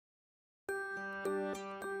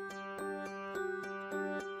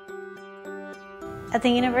At the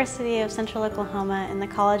University of Central Oklahoma in the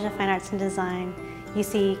College of Fine Arts and Design, you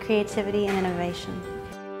see creativity and innovation.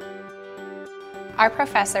 Our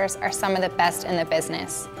professors are some of the best in the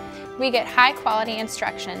business. We get high quality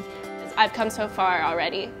instruction. I've come so far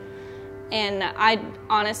already, and I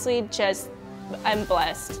honestly I'm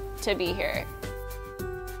blessed to be here.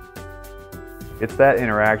 It's that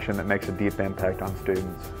interaction that makes a deep impact on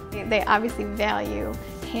students. They obviously value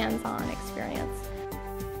hands-on experience.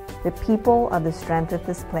 The people are the strength of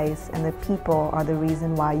this place, and the people are the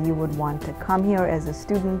reason why you would want to come here as a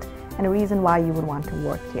student and a reason why you would want to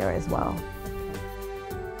work here as well.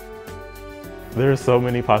 There are so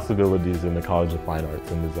many possibilities in the College of Fine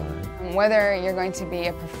Arts and Design. Whether you're going to be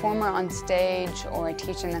a performer on stage or a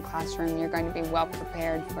teacher in the classroom, you're going to be well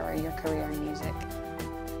prepared for your career in music.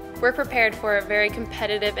 We're prepared for a very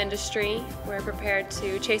competitive industry. We're prepared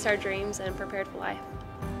to chase our dreams and prepared for life.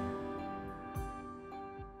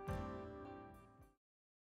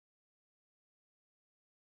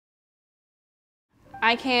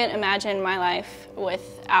 I can't imagine my life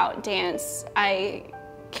without dance. I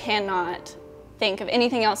cannot think of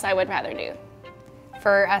anything else I would rather do.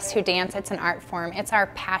 For us who dance, it's an art form. It's our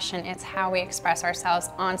passion. It's how we express ourselves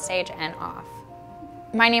on stage and off.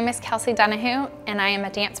 My name is Kelsey Donahue, and I am a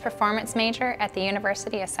dance performance major at the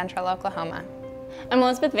University of Central Oklahoma. I'm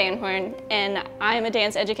Elizabeth Van Horn, and I'm a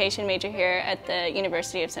dance education major here at the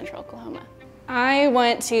University of Central Oklahoma. I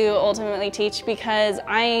want to ultimately teach because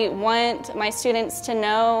I want my students to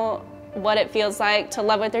know what it feels like to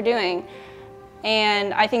love what they're doing.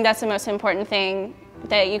 And I think that's the most important thing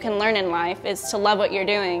that you can learn in life, is to love what you're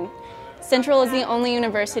doing. Central is the only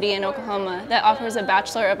university in Oklahoma that offers a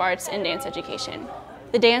Bachelor of Arts in Dance Education.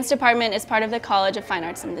 The dance department is part of the College of Fine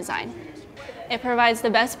Arts and Design. It provides the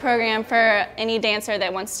best program for any dancer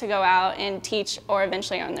that wants to go out and teach or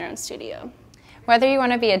eventually own their own studio. Whether you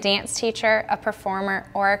want to be a dance teacher, a performer,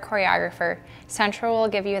 or a choreographer, Central will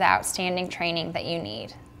give you the outstanding training that you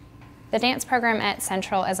need. The dance program at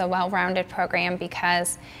Central is a well-rounded program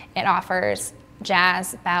because it offers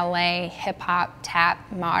jazz, ballet, hip-hop,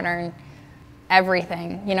 tap, modern,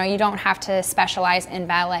 everything. You know, you don't have to specialize in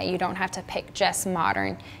ballet. You don't have to pick just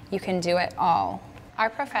modern. You can do it all. Our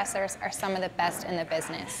professors are some of the best in the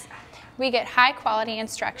business. We get high-quality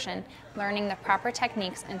instruction, learning the proper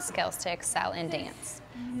techniques and skills to excel in dance.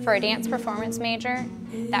 For a dance performance major,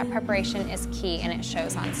 that preparation is key, and it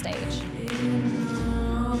shows on stage.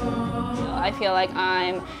 I feel like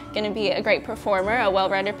I'm going to be a great performer, a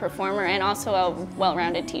well-rounded performer, and also a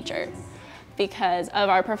well-rounded teacher. Because of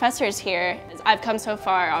our professors here, I've come so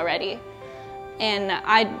far already. And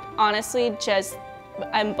I honestly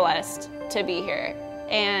I'm blessed to be here.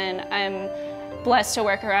 And I'm blessed to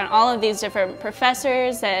work around all of these different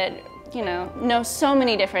professors that, know so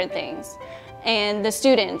many different things. And the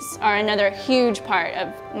students are another huge part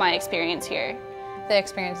of my experience here. The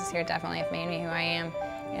experiences here definitely have made me who I am.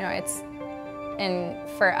 And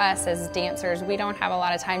for us as dancers, we don't have a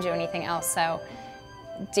lot of time to do anything else, so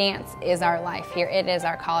dance is our life here. It is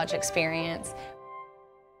our college experience.